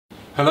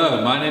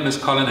Hello, my name is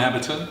Colin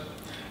Habberton,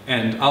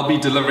 and I'll be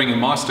delivering a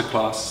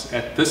masterclass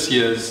at this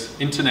year's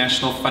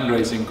International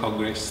Fundraising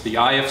Congress, the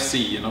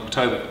IFC, in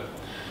October.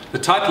 The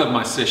title of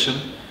my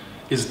session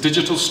is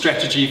Digital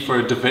Strategy for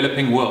a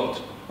Developing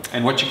World.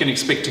 And what you can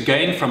expect to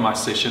gain from my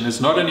session is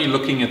not only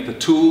looking at the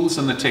tools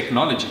and the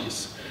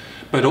technologies,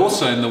 but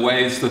also in the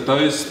ways that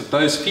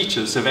those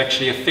features have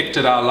actually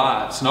affected our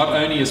lives, not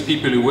only as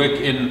people who work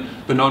in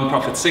the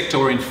non-profit sector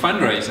or in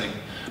fundraising,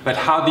 but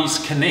how these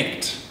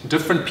connect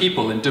different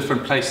people in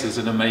different places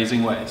in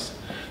amazing ways.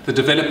 The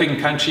developing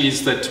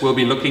countries that we'll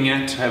be looking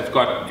at have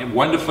got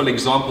wonderful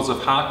examples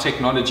of how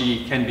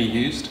technology can be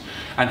used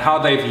and how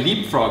they've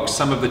leapfrogged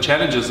some of the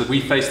challenges that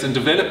we faced in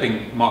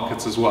developing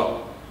markets as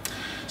well.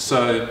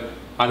 So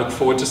I look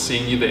forward to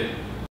seeing you there.